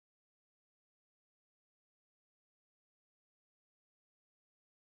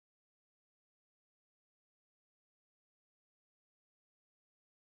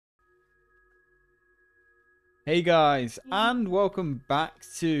Hey guys, and welcome back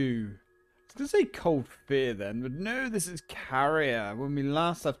to, I was going to say Cold Fear then, but no, this is Carrier. When we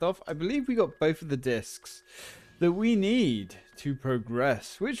last left off, I believe we got both of the discs that we need to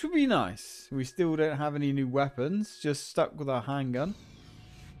progress, which would be nice. We still don't have any new weapons, just stuck with our handgun,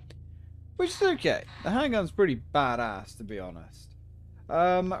 which is okay. The handgun's pretty badass, to be honest.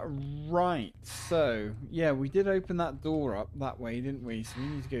 Right, so, yeah, we did open that door up that way, didn't we? So we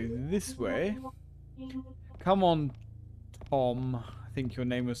need to go this way. Come on, Tom. I think your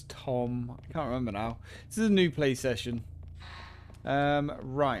name was Tom. I can't remember now. This is a new play session.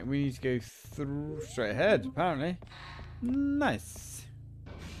 Right, we need to go through straight ahead, apparently. Nice.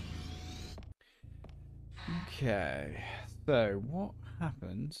 Okay, so what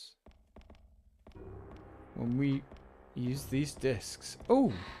happens when we use these discs?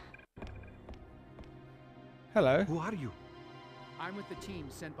 Oh! Hello. Who are you? I'm with the team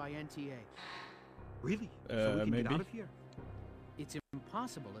sent by NTA. Really? So we can maybe. get out of here? It's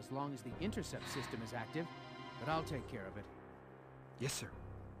impossible as long as the intercept system is active, but I'll take care of it. Yes, sir.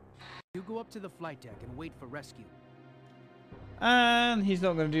 You go up to the flight deck and wait for rescue. And he's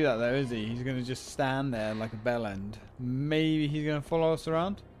not going to do that though, is he? He's going to just stand there like a bell end. Maybe he's going to follow us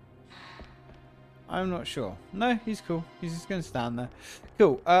around? I'm not sure. No, he's cool. He's just going to stand there.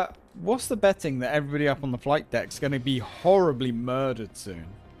 Cool. What's the betting that everybody up on the flight deck's going to be horribly murdered soon?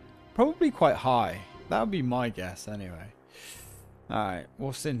 Probably quite high. That would be my guess anyway. Alright,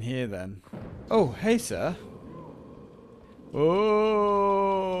 what's in here then? Oh, hey sir.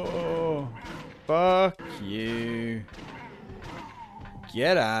 Oh, fuck you.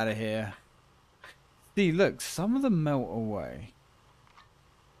 Get out of here. See, look, some of them melt away.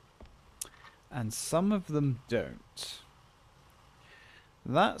 And some of them don't.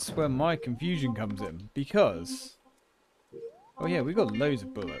 That's where my confusion comes in. Because... oh yeah, we got loads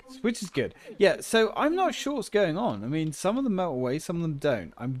of bullets, which is good. Yeah, so I'm not sure what's going on. I mean, some of them melt away, some of them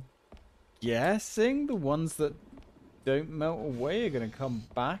don't. I'm guessing the ones that don't melt away are going to come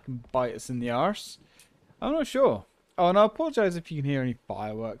back and bite us in the arse. I'm not sure. Oh, and I apologise if you can hear any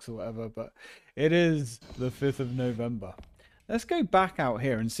fireworks or whatever, but it is the 5th of November. Let's go back out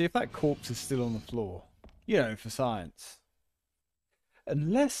here and see if that corpse is still on the floor. You know, for science.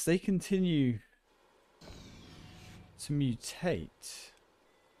 Unless they continue to mutate.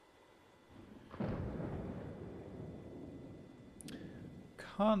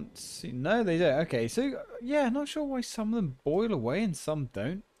 Can't see. No, they don't. Okay, so yeah, not sure why some of them boil away and some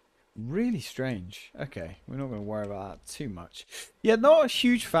don't. Really strange. Okay, we're not going to worry about that too much. Yeah, not a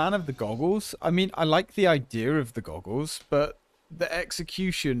huge fan of the goggles. I mean, I like the idea of the goggles, but the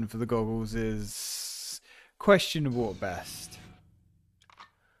execution for the goggles is questionable at best.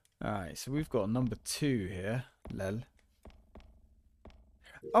 Alright, so we've got number 2 here. Lel.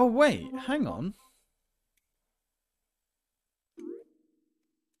 Oh, wait. Hang on.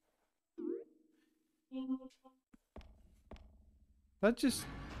 That just...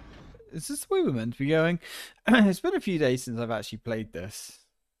 is this the way we're meant to be going? It's been a few days since I've actually played this.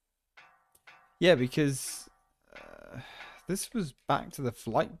 Yeah, because... this was back to the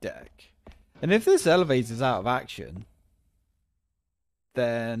flight deck. And if this elevator's out of action...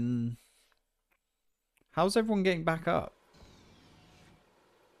 then... how's everyone getting back up?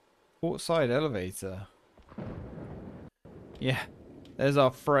 Port side elevator. Yeah. There's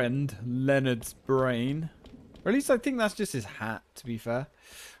our friend, Leonard's brain. Or at least I think that's just his hat, to be fair.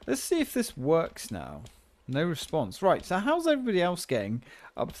 Let's see if this works now. No response. Right, so how's everybody else getting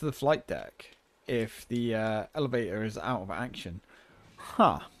up to the flight deck if the elevator is out of action?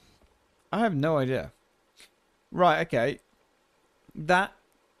 Huh. I have no idea. Right, okay. That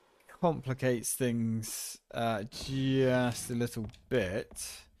complicates things just a little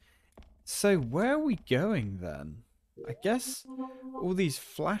bit. So where are we going then? I guess all these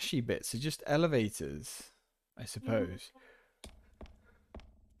flashy bits are just elevators, I suppose.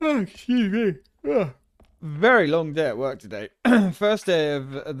 Oh, excuse me. Ugh. Very long day at work today. First day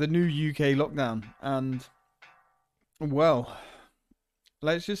of the new UK lockdown. And, well,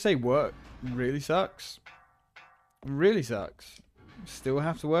 let's just say work really sucks. Really sucks. Still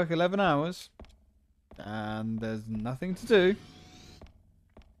have to work 11 hours. And there's nothing to do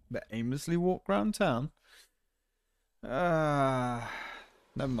but aimlessly walk around town. Never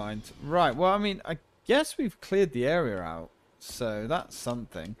mind. Right, well, I mean, I guess we've cleared the area out. So that's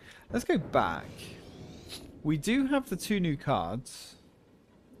something. Let's go back. We do have the 2 new cards.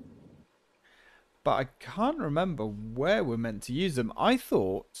 But I can't remember where we're meant to use them. I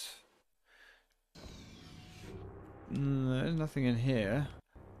thought... there's nothing in here.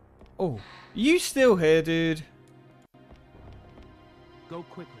 Oh, you still here, dude? Go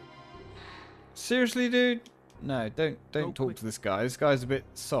quickly. Seriously, dude? No, don't Go talk quick. to this guy. This guy's a bit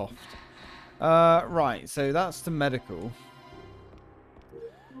soft. Right, so that's the medical.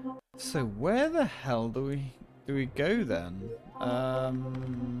 So where the hell do we go then? Alright,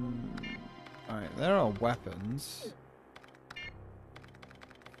 there are weapons.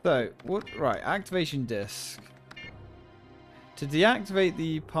 So, what? Right, activation disc. To deactivate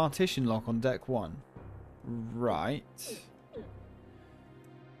the partition lock on deck 1. Right.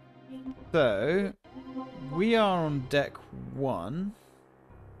 So, we are on deck 1.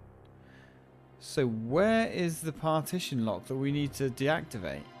 So, where is the partition lock that we need to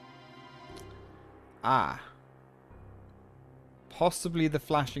deactivate? Ah. Possibly the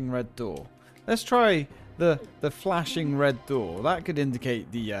flashing red door. Let's try the flashing red door. That could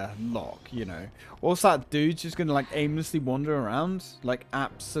indicate the lock, you know. What's that dude just going to like aimlessly wander around? Like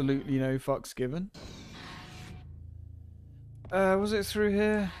absolutely no fucks given? Was it through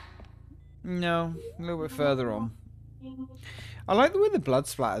here? No, a little bit further on. I like the way the blood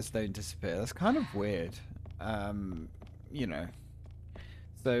splatters don't disappear. That's kind of weird. You know.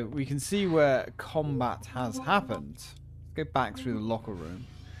 So we can see where combat has happened. Let's go back through the locker room.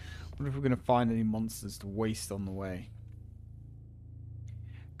 Wonder if we're going to find any monsters to waste on the way.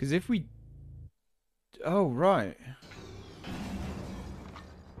 Because if we... Oh, right.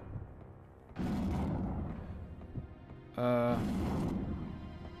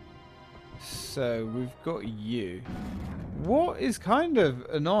 So we've got you. What is kind of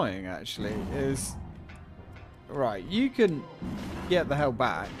annoying, actually, is... Right, you can get the hell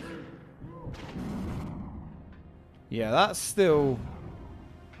back. Yeah, that's still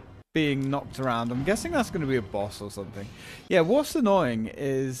being knocked around. I'm guessing that's going to be a boss or something. Yeah, what's annoying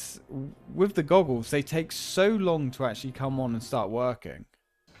is with the goggles, they take so long to actually come on and start working.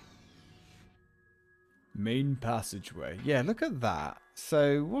 Main passageway. Yeah, look at that.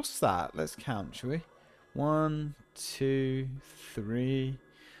 So, what's that? Let's count, shall we? 1, 2, 3.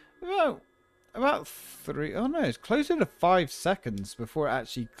 About 3. Oh no, it's closer to 5 seconds before it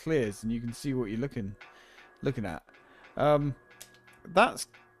actually clears and you can see what you're looking at. That's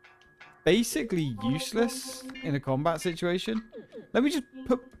basically useless in a combat situation. Let me just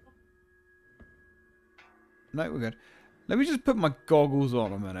put... No, we're good. Let me just put my goggles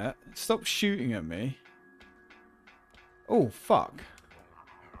on a minute. Stop shooting at me. Oh, fuck.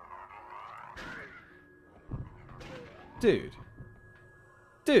 Dude.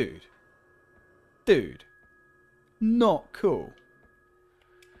 Dude. Dude. Not cool.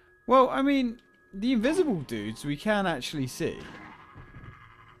 Well, I mean, the invisible dudes we can actually see.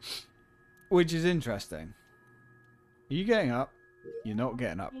 Which is interesting. Are you getting up? You're not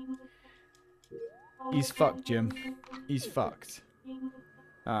getting up. He's fucked, Jim. He's fucked.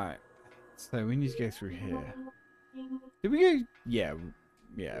 Alright. So we need to go through here. Did we go? Yeah, we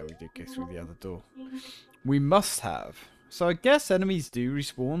did go through the other door. We must have. So I guess enemies do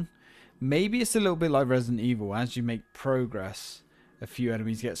respawn. Maybe it's a little bit like Resident Evil. As you make progress, a few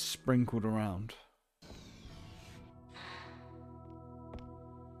enemies get sprinkled around.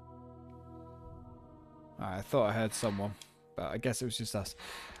 I thought I heard someone, but I guess it was just us.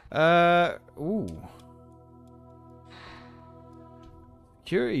 Ooh.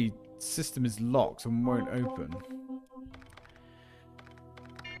 Security system is locked and won't open.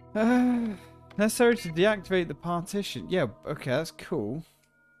 Necessary to deactivate the partition. Yeah, okay, that's cool.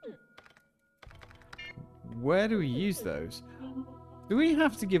 Where do we use those? Do we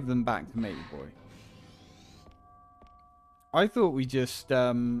have to give them back to Matey Boy? I thought we just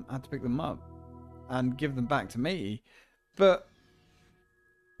had to pick them up and give them back to Matey. But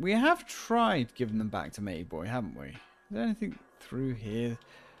we have tried giving them back to Matey Boy, haven't we? Is there anything through here?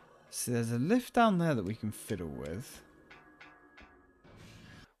 So there's a lift down there that we can fiddle with.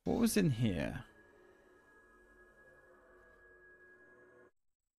 What was in here?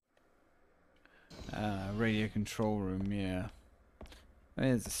 Radio control room, yeah.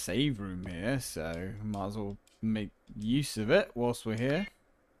 There's a save room here, so might as well make use of it whilst we're here.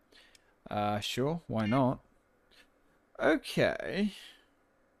 Sure, why not? Okay.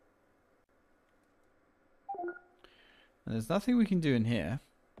 There's nothing we can do in here.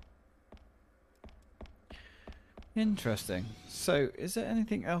 Interesting. So, is there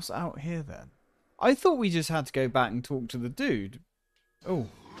anything else out here then? I thought we just had to go back and talk to the dude. Oh.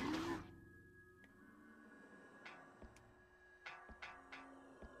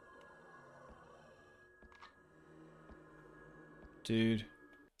 Dude.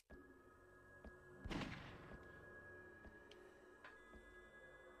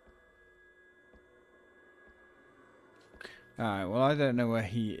 Alright, well I don't know where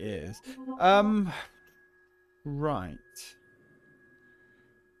he is. Right.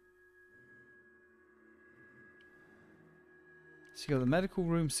 So you got the medical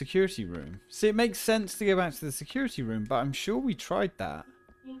room, security room. See, it makes sense to go back to the security room, but I'm sure we tried that.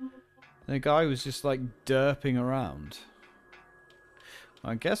 And the guy was just like derping around.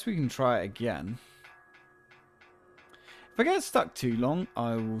 I guess we can try it again. If I get stuck too long,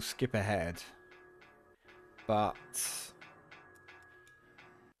 I will skip ahead. But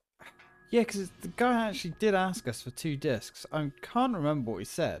yeah, because the guy actually did ask us for 2 discs. I can't remember what he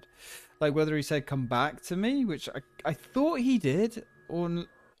said. Like whether he said come back to me, which I thought he did, or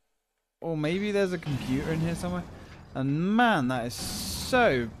maybe there's a computer in here somewhere. And man, that is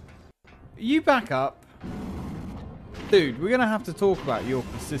so... You back up. Dude, we're going to have to talk about your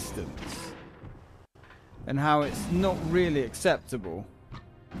persistence. And how it's not really acceptable.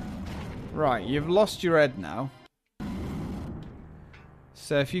 Right, you've lost your head now.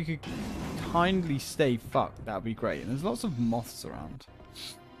 So if you could kindly stay fucked, that would be great. And there's lots of moths around.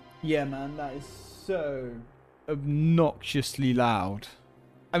 Yeah, man, that is so obnoxiously loud.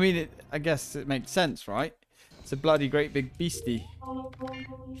 I mean, I guess it makes sense, right? It's a bloody great big beastie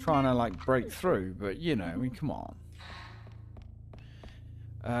trying to, like, break through. But, you know, I mean, come on.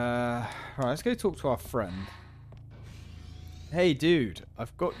 Right, let's go talk to our friend. Hey, dude,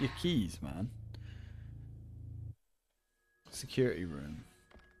 I've got your keys, man. Security room.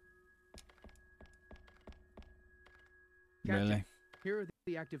 Captain, Really? here are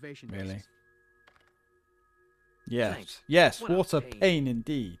the activation Really? discs. Yes. Thanks. Yes, What a what a pain. pain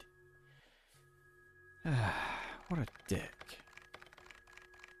indeed. What a dick.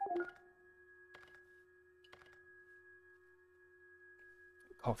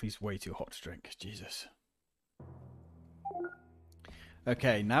 Coffee's way too hot to drink. Jesus.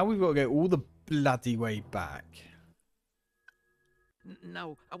 Okay, now we've got to go all the bloody way back.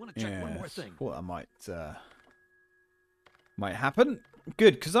 Now, I want to check one more Yes, thing. thought that might happen.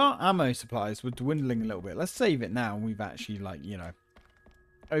 Good, because our ammo supplies were dwindling a little bit. Let's save it now. We've actually, like, you know,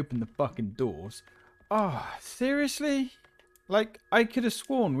 opened the fucking doors. Oh, seriously? Like, I could have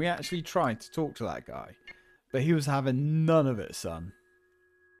sworn we actually tried to talk to that guy. But he was having none of it, son.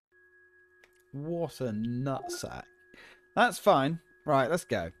 What a nutsack. That's fine. Right, let's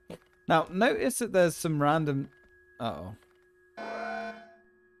go. Now, notice that there's some random... Uh-oh.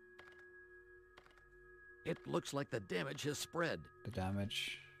 It looks like the damage has spread. The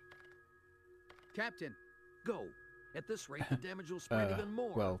damage. Captain, Go. At this rate, the damage will spread even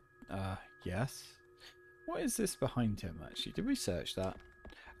more. Well, yes. What is this behind him, actually? Did we search that?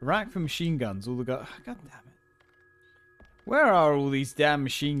 A rack for machine guns. All the God damn it. Where are all these damn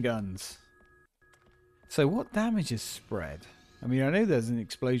machine guns? So what damage is spread? I mean, I know there's an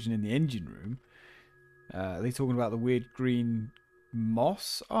explosion in the engine room. Are they talking about the weird green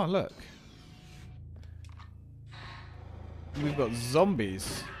moss? Oh, look. We've got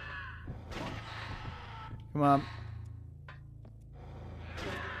zombies. Come on.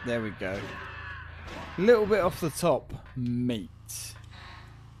 There we go. A little bit off the top, mate.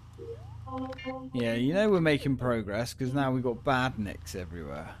 Yeah, you know we're making progress because now we've got bad nicks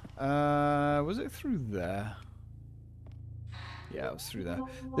everywhere. Was it through there? Yeah, it was through there.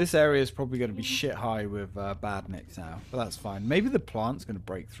 This area is probably going to be shit high with bad nicks now, but that's fine. Maybe the plant's going to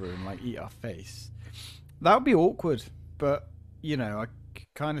break through and like eat our face. That would be awkward, but you know, I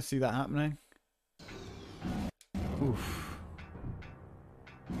kind of see that happening. Oof.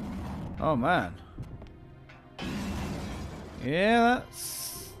 Oh man. Yeah,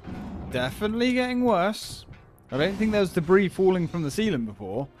 that's definitely getting worse. I don't think there was debris falling from the ceiling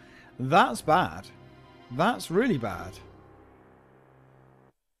before. That's bad. That's really bad.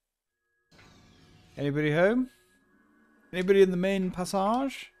 Anybody home? Anybody in the main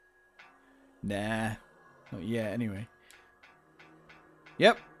passage? Nah. Not yet, anyway.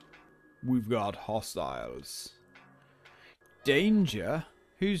 Yep. We've got hostiles. Danger?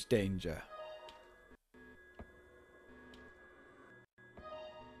 Who's danger?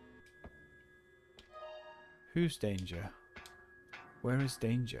 Who's danger? Where is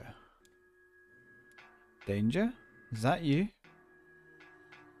danger? Danger? Is that you?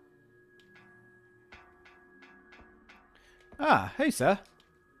 Ah, hey sir.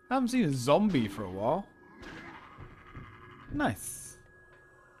 Haven't seen a zombie for a while. Nice.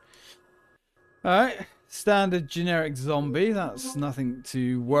 Alright, standard generic zombie. That's nothing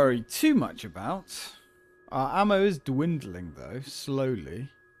to worry too much about. Our ammo is dwindling though, slowly.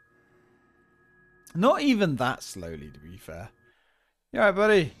 Not even that slowly, to be fair. You alright,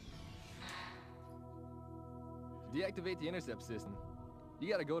 buddy? Deactivate the intercept system. You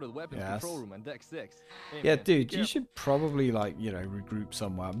gotta go to the weapons Yes. control room on deck 6. Hey, Yeah, man, dude, be you careful. should probably, like, you know, regroup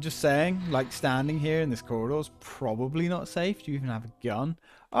somewhere. I'm just saying, like, standing here in this corridor is probably not safe. Do you even have a gun?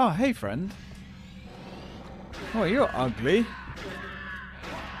 Oh, hey, friend. Oh, you're ugly.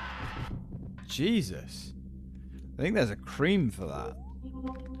 Jesus. I think there's a cream for that.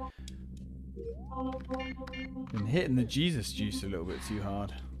 Been hitting the Jesus juice a little bit too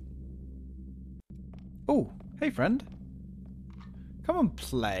hard. Oh, hey friend. Come on,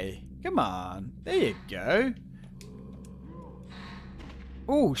 play. Come on. There you go.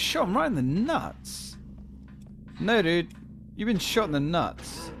 Oh, shot him right in the nuts. No, dude. You've been shot in the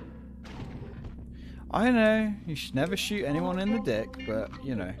nuts. I know. You should never shoot anyone in the dick, but,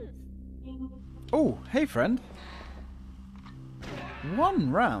 you know. Oh, hey friend.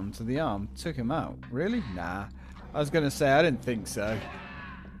 One round to the arm took him out. Really? Nah. I was going to say, I didn't think so.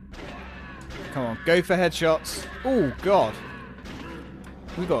 Come on, go for headshots. Oh, God.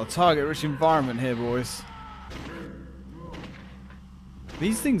 We've got a target-rich environment here, boys.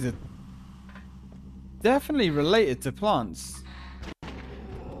 These things are definitely related to plants.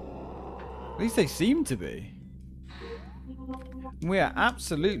 At least they seem to be. We are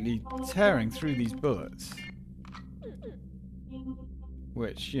absolutely tearing through these bullets.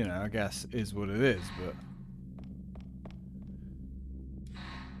 Which, you know, I guess is what it is, but...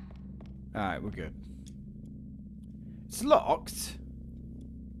 Alright, we're good. It's locked?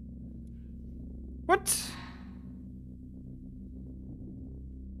 What?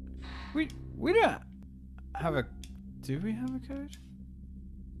 We don't have a... Do we have a code?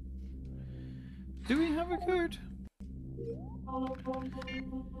 Do we have a code?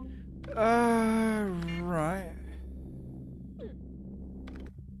 Right.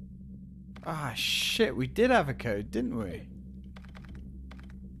 Ah, shit, we did have a code, didn't we?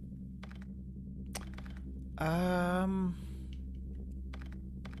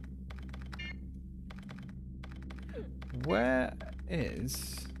 Where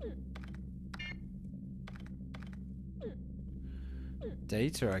is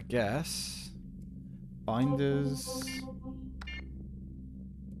data, I guess? Binders.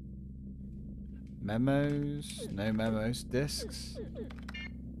 Memos. No memos. Discs.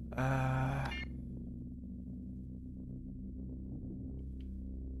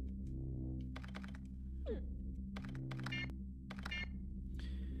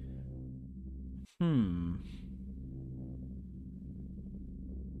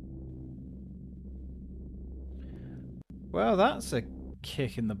 Well, that's a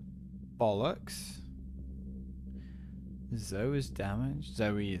kick in the bollocks. Zoe is damaged.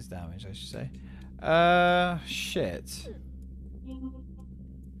 Zoe is damaged, I should say. Shit.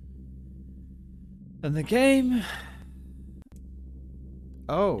 And the game...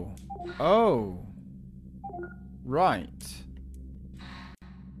 Oh. Oh. Right.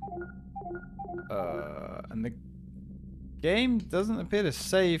 And the game doesn't appear to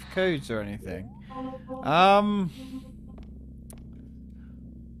save codes or anything.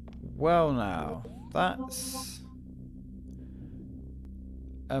 Well now, that's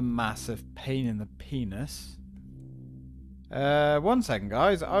a massive pain in the penis. 1 second,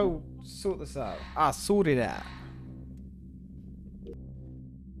 guys. I'll sort this out. Sort it out.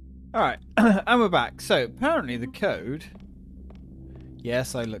 Alright, and we're back. So, apparently the code...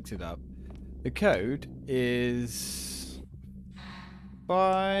 Yes, I looked it up. The code is...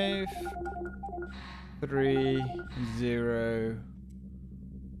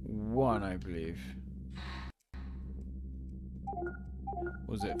 5301, I believe.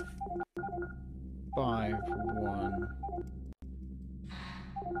 Was it 513?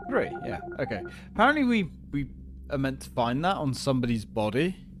 Yeah, okay. Apparently we are meant to find that on somebody's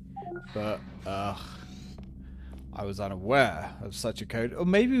body, but I was unaware of such a code. Or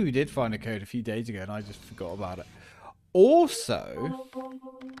maybe we did find a code a few days ago and I just forgot about it. Also,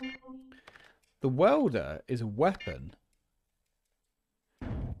 the welder is a weapon.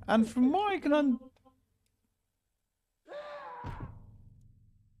 And from what I can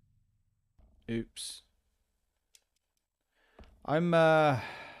Oops. I'm gonna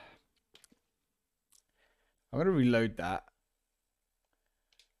reload that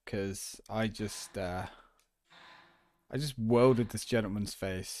because I just welded this gentleman's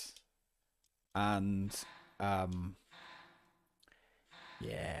face, and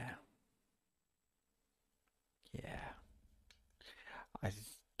yeah, I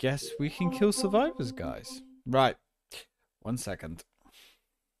guess we can kill survivors, guys. Right, 1 second.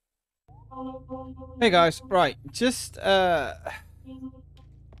 Hey guys, right, just a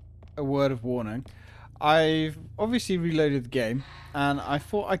word of warning. I've obviously reloaded the game, and I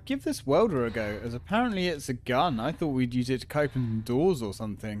thought I'd give this welder a go, as apparently it's a gun. I thought we'd use it to open doors or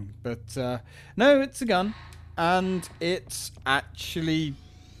something, but no, it's a gun, and it's actually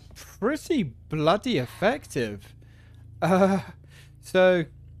pretty bloody effective. So,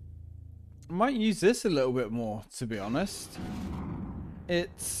 I might use this a little bit more, to be honest.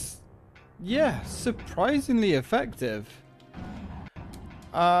 It's yeah, surprisingly effective.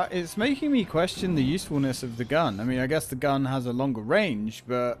 It's making me question the usefulness of the gun. I mean, I guess the gun has a longer range,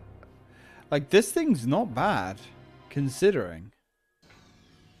 but like this thing's not bad considering.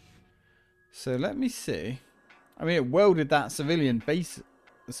 So let me see. I mean, it welded that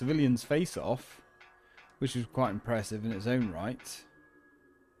civilian's face off, which was quite impressive in its own right.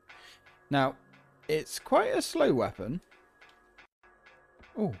 Now, it's quite a slow weapon.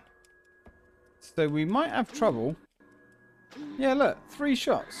 Oh. So we might have trouble. Yeah, look. 3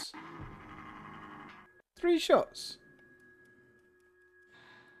 shots. 3 shots.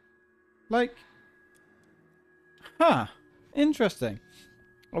 Like. Huh. Interesting.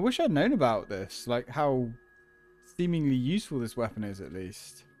 I wish I'd known about this. Like, how seemingly useful this weapon is, at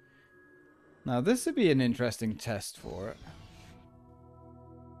least. Now, this would be an interesting test for it.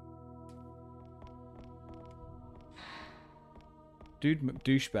 Dude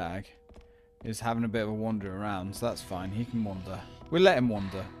McDouchebag is having a bit of a wander around, so that's fine. He can wander. We'll let him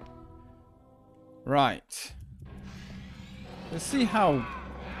wander. Right. Let's see how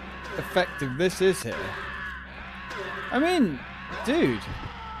effective this is here. I mean, dude.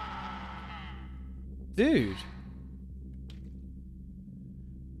 Dude.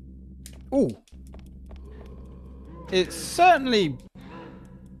 Ooh. It's certainly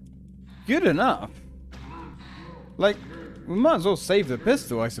good enough. Like, we might as well save the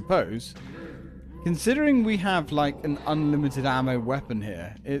pistol, I suppose. Considering we have, like, an unlimited ammo weapon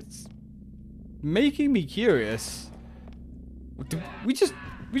here, it's making me curious. We just,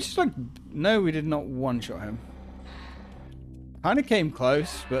 like, no, we did not one-shot him. Kind of came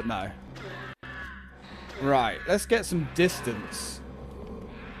close, but no. Right, let's get some distance.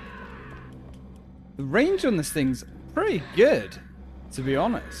 The range on this thing's pretty good, to be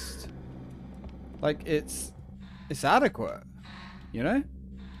honest. Like, it's adequate, you know?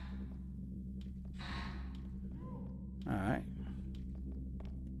 Alright.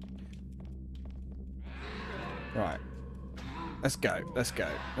 Right. Let's go, let's go,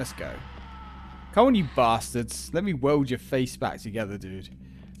 let's go. Come on, you bastards. Let me weld your face back together, dude.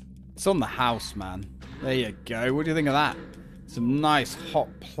 It's on the house, man. There you go. What do you think of that? Some nice hot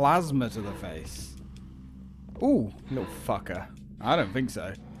plasma to the face. Ooh, little fucker. I don't think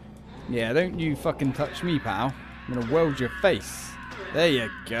so. Yeah, don't you fucking touch me, pal. I'm gonna weld your face. There you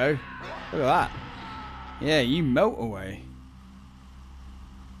go. Look at that. Yeah, you melt away.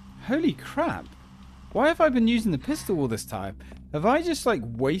 Holy crap. Why have I been using the pistol all this time? Have I just, like,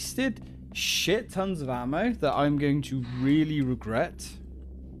 wasted shit tons of ammo that I'm going to really regret?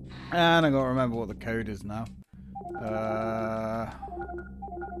 And I gotta remember what the code is now.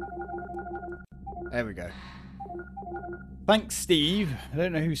 There we go. Thanks, Steve. I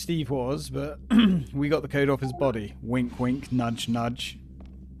don't know who Steve was, but we got the code off his body. Wink, wink, nudge, nudge.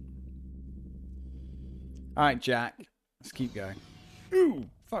 Alright, Jack. Let's keep going. Ooh,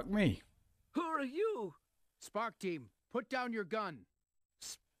 fuck me. Who are you? Spark team, put down your gun.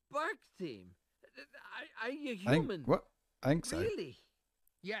 Spark team? Are you I human? think, what? I think so. Really?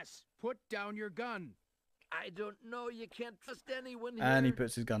 Yes, put down your gun. I don't know. You can't trust anyone here. And he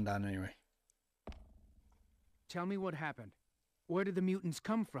puts his gun down anyway. Tell me what happened. Where did the mutants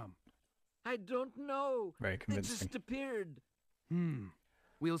come from? I don't know. Very They convincing. just appeared.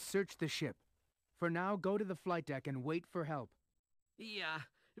 We'll search the ship. For now, go to the flight deck and wait for help. Yeah,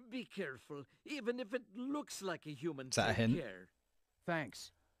 be careful. Even if it looks like a human, Is that a take hint? care.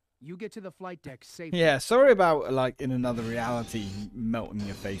 Thanks. You get to the flight deck safely. Yeah, sorry about, like, in another reality, melting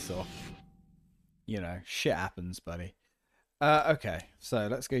your face off. You know, shit happens, buddy. Okay, so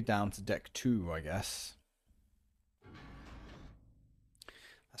let's go down to deck 2, I guess.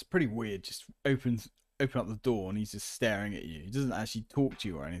 That's pretty weird. Just open up the door and he's just staring at you. He doesn't actually talk to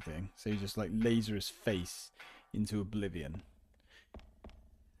you or anything. So he just, like, laser his face into oblivion.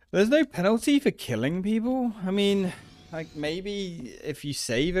 There's no penalty for killing people? I mean, like, maybe if you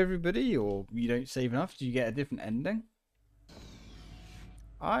save everybody or you don't save enough, do you get a different ending?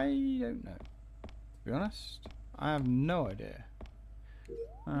 I don't know. To be honest, I have no idea.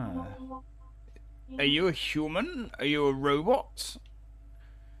 Ah. Are you a human? Are you a robot?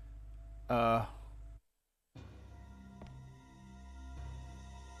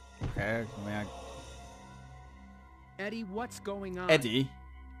 Okay, Eddie, what's going on? Eddie?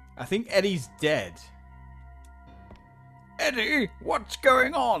 I think Eddie's dead. Eddie, what's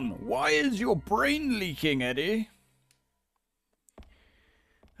going on? Why is your brain leaking, Eddie?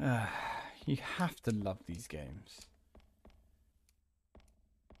 You have to love these games.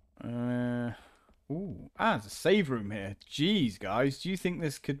 There's a save room here. Jeez, guys, do you think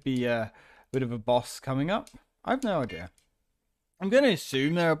this could be a bit of a boss coming up? I've no idea. I'm going to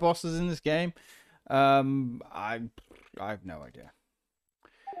assume there are bosses in this game. I have no idea.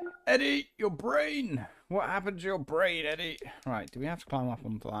 Eddie, your brain. What happened to your brain, Eddie? Right, do we have to climb up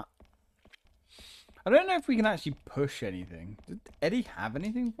onto that? I don't know if we can actually push anything. Did Eddie have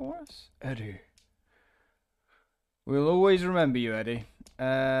anything for us? Eddie. We'll always remember you, Eddie.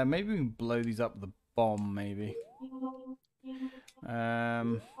 Maybe we can blow these up with a bomb, maybe.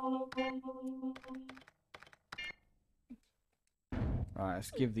 Right,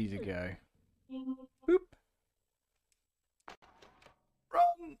 let's give these a go. Boop.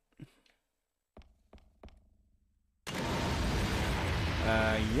 Run.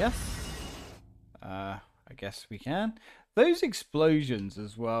 Yes. I guess we can. Those explosions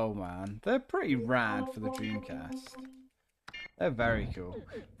as well, man. They're pretty rad for the Dreamcast. They're very cool.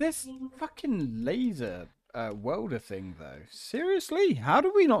 This fucking laser welder thing, though. Seriously? How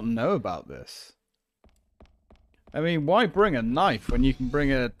do we not know about this? I mean, why bring a knife when you can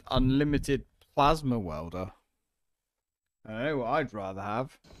bring an unlimited plasma welder? I know what I'd rather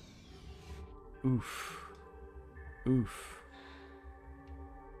have. Oof. Oof.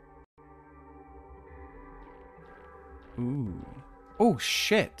 Ooh. Oh,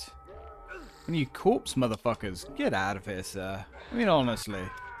 shit. When you corpse motherfuckers, get out of here, sir. I mean, honestly.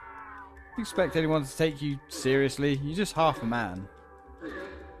 You expect anyone to take you seriously? You're just half a man.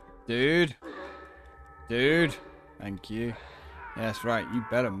 Dude. Dude. Thank you. Yes, right. You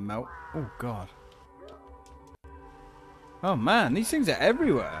better melt. Oh, God. Oh, man. These things are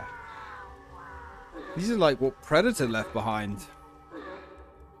everywhere. These are like what Predator left behind.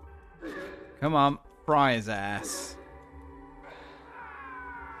 Come on. Fry his ass.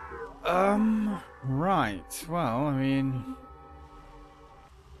 Right. Well, I mean...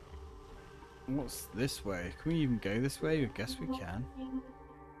 What's this way? Can we even go this way? I guess we can.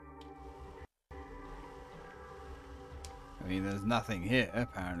 I mean, there's nothing here,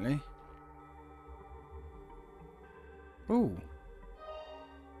 apparently. Ooh.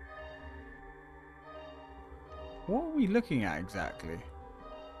 What are we looking at exactly?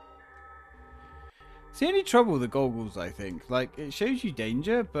 It's the only trouble with the goggles, I think. Like, it shows you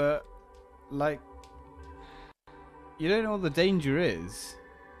danger, but, like, you don't know what the danger is.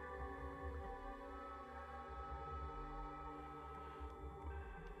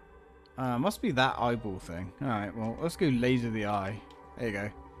 Must be that eyeball thing. Alright, well, let's go laser the eye. There you go.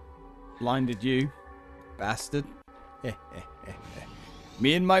 Blinded you, bastard.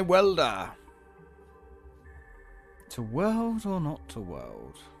 Me and my welder. To weld or not to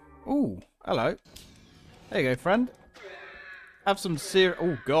weld? Ooh, hello. There you go, friend. Have some serious...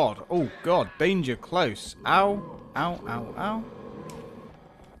 Oh, God. Oh, God. Danger close. Ow. Ow, ow, ow.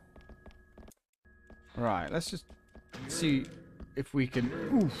 Right, let's just see if we can...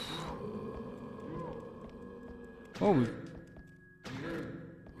 Oof. Oh, we've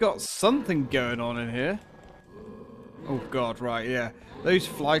got something going on in here. Oh, God, right, yeah. Those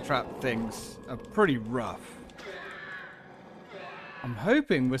flytrap things are pretty rough. I'm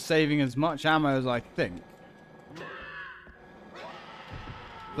hoping we're saving as much ammo as I think.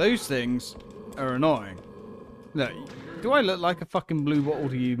 Those things are annoying. Look, do I look like a fucking blue bottle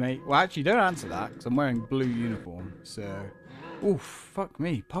to you, mate? Well, actually, don't answer that, because I'm wearing blue uniform, so... Oof, fuck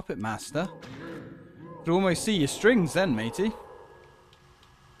me, Puppet Master. Could almost see your strings then, matey.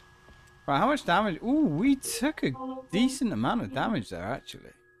 Right, how much damage? Ooh, we took a decent amount of damage there,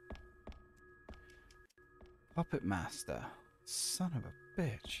 actually. Puppet Master. Son of a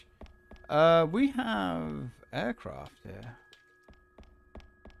bitch. We have aircraft here.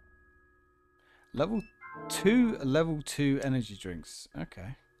 Level 2 energy drinks.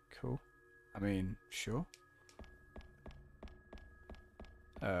 Okay, cool. I mean, sure.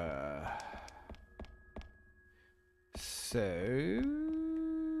 So,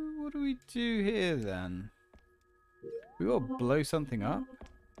 what do we do here then? We gotta blow something up?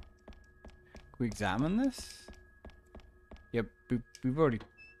 Can we examine this? Yep, we've already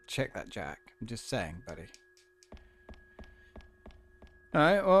checked that, Jack. I'm just saying, buddy.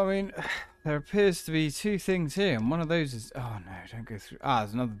 Alright, well, I mean, there appears to be two things here, and one of those is... Oh, no, don't go through... Ah,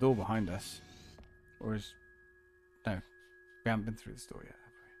 there's another door behind us. Or is... No, we haven't been through this door yet,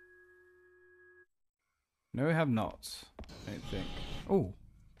 have we? No, we have not. I don't think. Oh.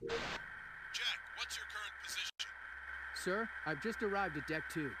 Jack, what's your current position? Sir, I've just arrived at Deck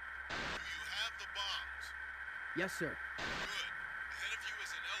 2. Do you have the bombs? Yes, sir. Good. Ahead of you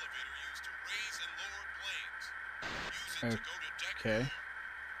is an elevator used to raise and lower planes. Use it to go to Deck 4. Okay.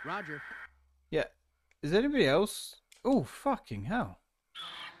 Roger. Yeah. Is anybody else? Oh, fucking hell.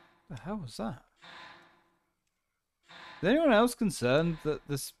 What the hell was that? Is anyone else concerned that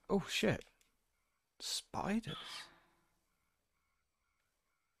this... Oh, shit. Spiders.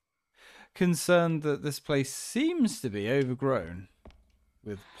 concerned that this place seems to be overgrown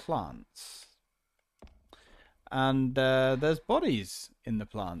with plants. And there's bodies in the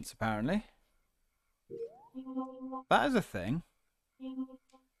plants, apparently. That is a thing.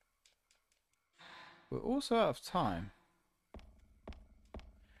 We're also out of time.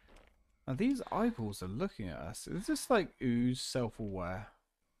 Now these eyeballs are looking at us. Is this like ooze self-aware?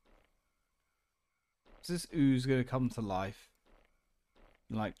 Is this ooze going to come to life?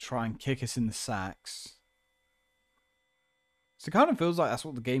 And like try and kick us in the sacks? So it kind of feels like that's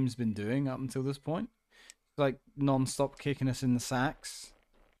what the game's been doing up until this point. Like non-stop kicking us in the sacks.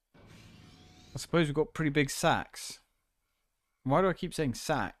 I suppose we've got pretty big sacks. Why do I keep saying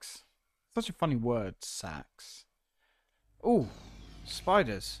sacks? Such a funny word, sacks. Oh,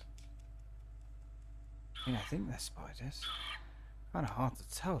 spiders. Yeah, I think they're spiders. Kind of hard to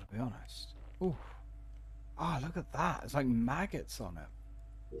tell, to be honest. Ooh. Ah, look at that. It's like maggots on it.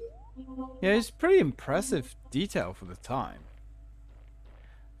 Yeah, it's pretty impressive detail for the time.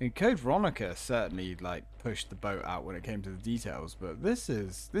 I mean, Code Veronica certainly like pushed the boat out when it came to the details, but this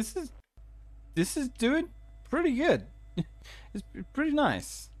is doing pretty good. It's pretty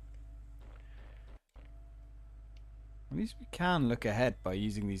nice. At least we can look ahead by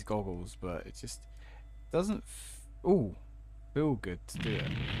using these goggles, but it just doesn't feel good to do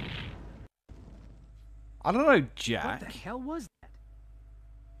it. I don't know, Jack. What the hell was that?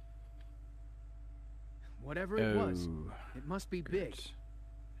 Whatever it was, it must be big.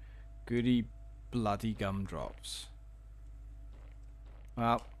 Goody bloody gumdrops.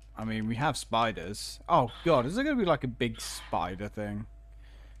 Well, I mean, we have spiders. Oh god, is there going to be like a big spider thing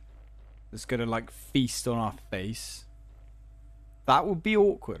that's going to like feast on our face? That would be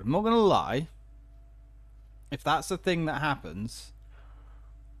awkward. I'm not going to lie. If that's the thing that happens.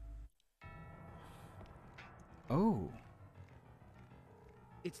 Oh.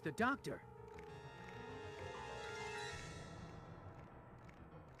 It's the doctor.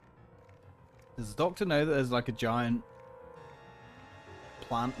 Does the doctor know that there's like a giant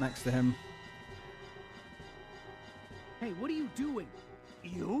plant next to him? Hey, what are you doing?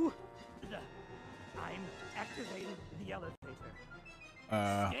 You? I'm activating the elevator.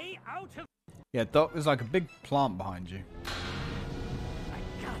 Stay out of... Yeah, Doc, there's like a big plant behind you.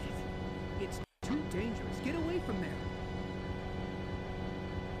 I got it. It's too dangerous. Get away from there.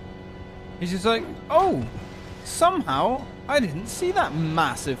 He's just like, oh, somehow I didn't see that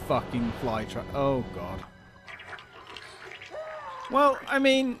massive fucking fly trap. Oh, God. Well, I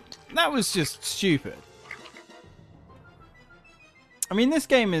mean, that was just stupid. I mean, this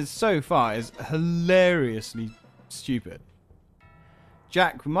game is so far is hilariously stupid.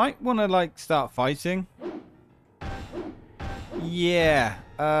 Jack, we might want to, like, start fighting. Yeah.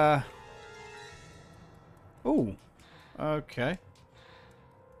 Oh. Okay.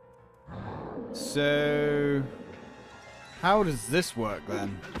 So, how does this work,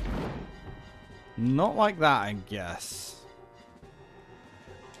 then? Not like that, I guess.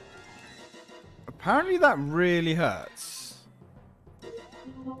 Apparently that really hurts.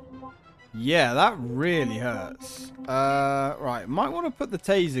 Yeah, that really hurts. Right, might want to put the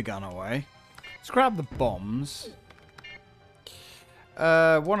taser gun away. Let's grab the bombs.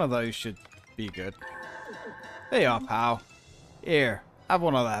 One of those should be good. There you are, pal. Here, have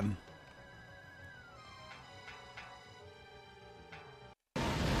one of them.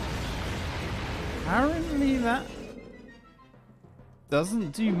 Apparently that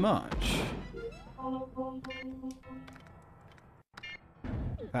doesn't do much.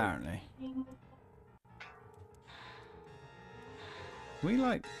 Apparently. We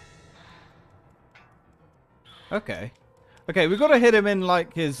like... Okay. Okay, we've got to hit him in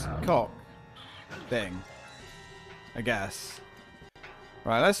like his cock thing. I guess.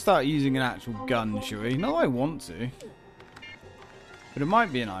 Right, let's start using an actual gun, shall we? Not that I want to. But it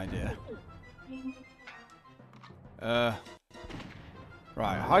might be an idea.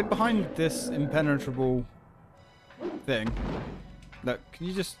 Right, hide behind this impenetrable thing. Look, can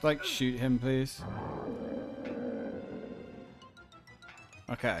you just, like, shoot him, please?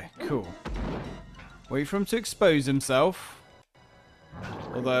 Okay, cool. Wait for him to expose himself.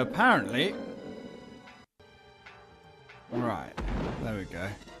 Although, apparently... Right, there we go.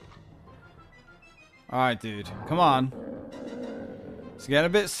 Alright, dude, come on. It's getting a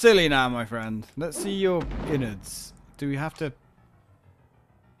bit silly now, my friend. Let's see your innards. Do we have to...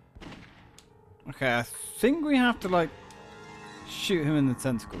 Okay, I think we have to, like, shoot him in the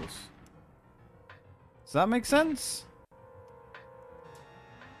tentacles. Does that make sense?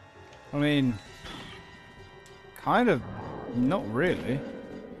 I mean... Kind of... Not really.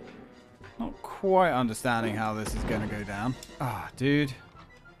 Not quite understanding how this is going to go down. Ah, dude.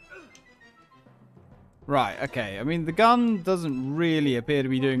 Right, okay. I mean, the gun doesn't really appear to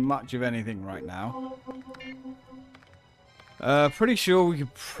be doing much of anything right now. Pretty sure we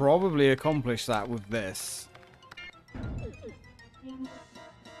could probably accomplish that with this.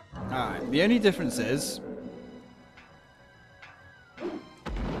 Alright, the only difference is... In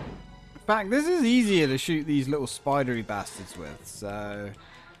fact, this is easier to shoot these little spidery bastards with, so...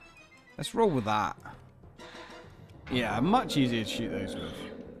 Let's roll with that. Yeah, much easier to shoot those with.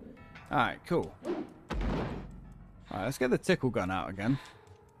 Alright, cool. Alright, let's get the tickle gun out again.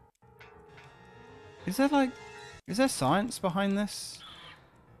 Is there science behind this?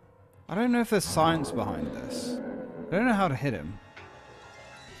 I don't know if there's science behind this. I don't know how to hit him.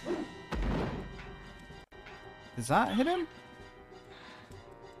 Does that hit him?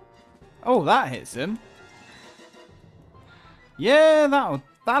 Oh, that hits him. Yeah,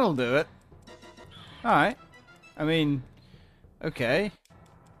 that'll do it. Alright. I mean, okay.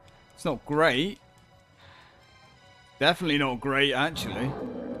 It's not great. Definitely not great, actually.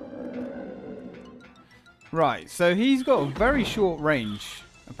 Right, so he's got a very short range,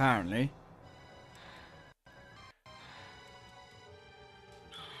 apparently.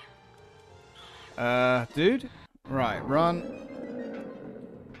 Dude? Right, run.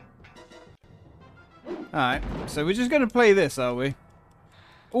 Alright, so we're just going to play this, are we?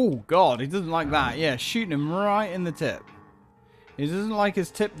 Oh, God, he doesn't like that. Yeah, shooting him right in the tip. He doesn't like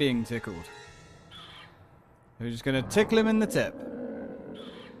his tip being tickled. We're just going to tickle him in the tip.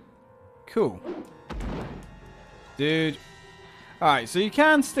 Cool. Dude. Alright, so you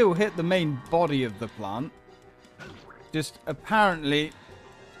can still hit the main body of the plant. Just apparently,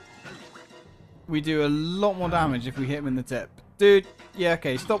 we do a lot more damage if we hit him in the tip. Dude, yeah,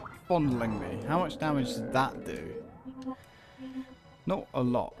 okay, stop fondling me. How much damage does that do? Not a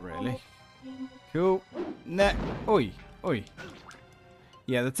lot, really. Cool. Oi, oi.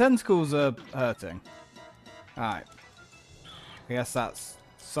 Yeah, the tentacles are hurting. Alright. I guess that's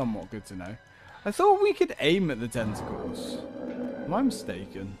somewhat good to know. I thought we could aim at the tentacles. Am I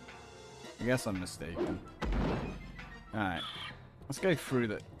mistaken? I guess I'm mistaken. Alright. Let's go through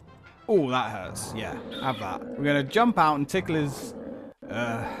the... Oh, that hurts. Yeah, have that. We're going to jump out and tickle his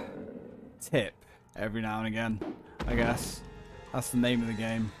tip every now and again, I guess. That's the name of the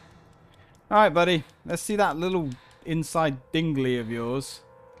game. Alright, buddy. Let's see that little inside dingly of yours.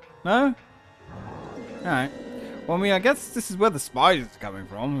 No? Alright. Well, I mean, I guess this is where the spiders are coming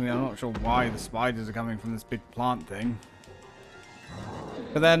from. I mean, I'm not sure why the spiders are coming from this big plant thing.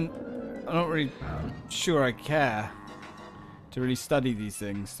 But then, I'm not really sure I care to really study these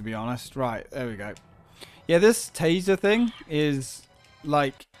things, to be honest. Right, there we go. Yeah, this taser thing is,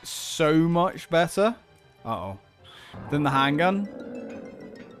 like, so much better. Uh-oh. Than the handgun.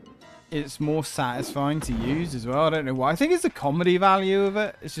 It's more satisfying to use as well. I don't know why. I think it's the comedy value of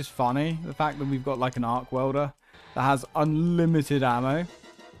it. It's just funny. The fact that we've got, like, an arc welder that has unlimited ammo.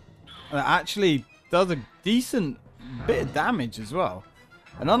 That actually does a decent bit of damage as well.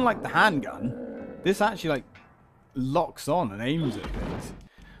 And unlike the handgun, this actually, like, locks on and aims at things.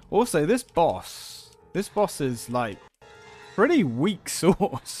 Also, this boss is, like, pretty weak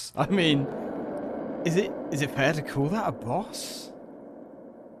sauce. I mean, is it fair to call that a boss?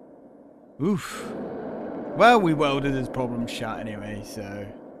 Oof. Well, we welded his problem shut anyway, so...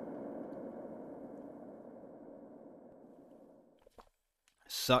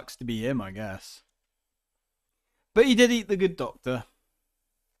 Sucks to be him, I guess. But he did eat the good doctor.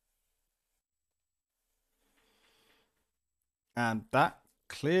 And that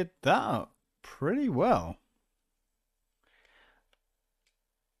cleared that up pretty well.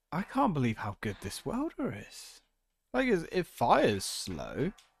 I can't believe how good this welder is. Like, it fires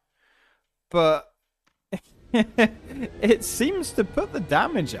slow, but it seems to put the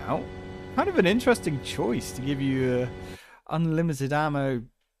damage out. Kind of an interesting choice to give you a unlimited ammo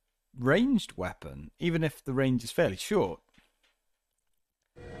ranged weapon, even if the range is fairly short.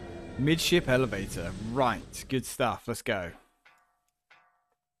 Midship elevator. Right, good stuff. Let's go.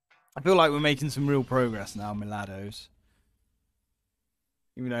 I feel like we're making some real progress now, Milados.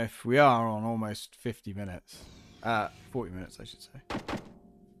 Even though if we are on almost 50 minutes. 40 minutes, I should say.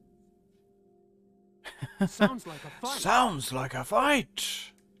 Sounds like a fight. Sounds like a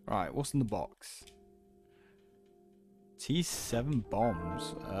fight! Right, what's in the box? T7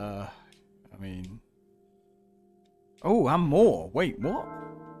 bombs. I mean... Oh, and more. Wait, what?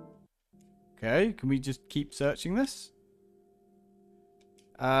 Okay, can we just keep searching this?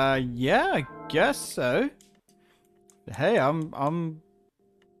 Yeah, I guess so. Hey, I'm...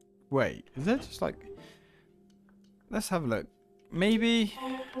 Wait, is that just like... Let's have a look. Maybe...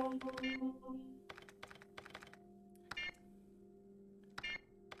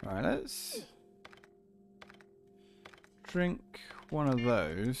 Alright, let's... drink one of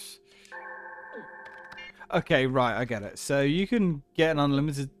those. Okay, right, I get it. So you can get an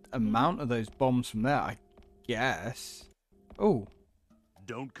unlimited amount of those bombs from there, I guess. Oh.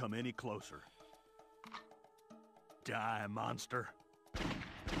 Don't come any closer. Die, monster.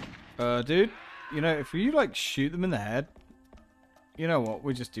 Dude, you know, if you, like, shoot them in the head, you know what,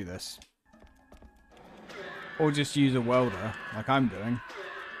 we'll just do this. Or just use a welder, like I'm doing.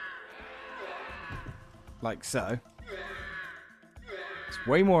 Like so. It's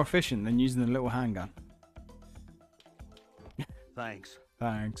way more efficient than using the little handgun. Thanks.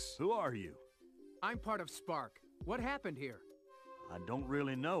 Thanks. Who are you? I'm part of Spark. What happened here? I don't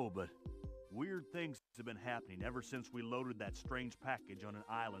really know, but weird things have been happening ever since we loaded that strange package on an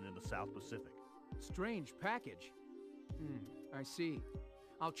island in the South Pacific. Strange package. I see.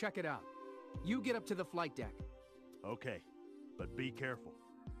 I'll check it out. You get up to the flight deck. Okay, but be careful.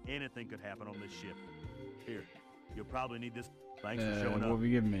 Anything could happen on this ship. Here, you'll probably need this. Thanks for showing What up. have you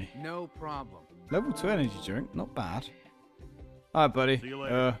given me? No problem. Level 2 energy drink, not bad. Alright, buddy. See you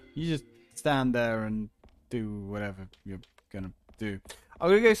later. You just stand there and do whatever you're gonna do. I'm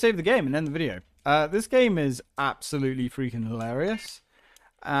gonna go save the game and end the video. This game is absolutely freaking hilarious.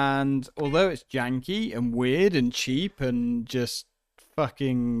 And although it's janky and weird and cheap and just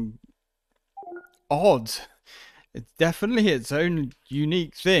fucking odd, it's definitely its own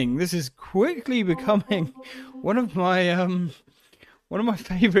unique thing. This is quickly becoming one of my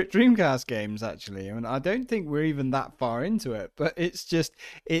favorite Dreamcast games, actually. I mean, I don't think we're even that far into it, but it's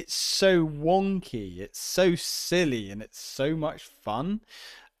so wonky, it's so silly, and it's so much fun.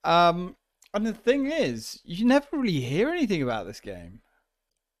 And the thing is, you never really hear anything about this game.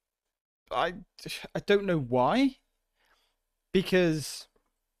 I don't know why. Because,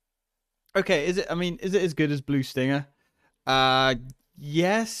 okay, is it as good as Blue Stinger?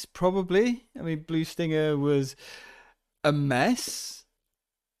 Yes, probably. I mean, Blue Stinger was a mess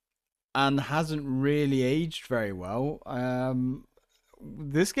and hasn't really aged very well.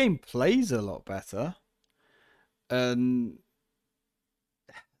 This game plays a lot better, and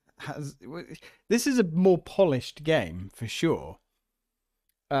this is a more polished game for sure.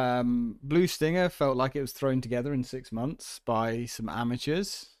 Blue Stinger felt like it was thrown together in 6 months by some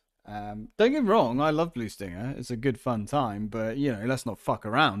amateurs. Don't get me wrong, I love Blue Stinger. It's a good fun time, but you know, let's not fuck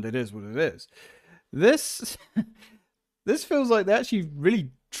around. It is what it is. This this feels like they actually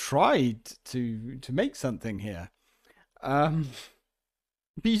really tried to make something here. But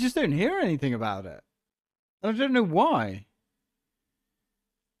you just don't hear anything about it. And I don't know why.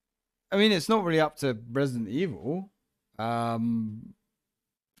 I mean, it's not really up to Resident Evil. But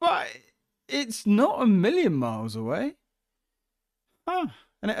it's not a million miles away. Huh.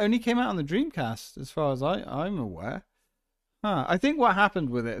 And it only came out on the Dreamcast, as far as I'm aware. Huh. I think what happened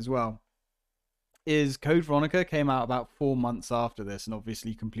with it as well is Code Veronica came out about 4 months after this and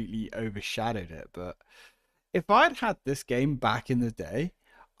obviously completely overshadowed it. But if I'd had this game back in the day,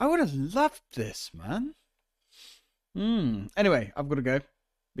 I would have loved this, man. Anyway, I've got to go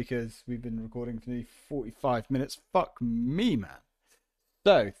because we've been recording for nearly 45 minutes. Fuck me, man.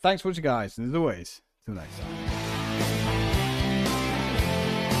 So, thanks for watching, guys, and as always, till next time.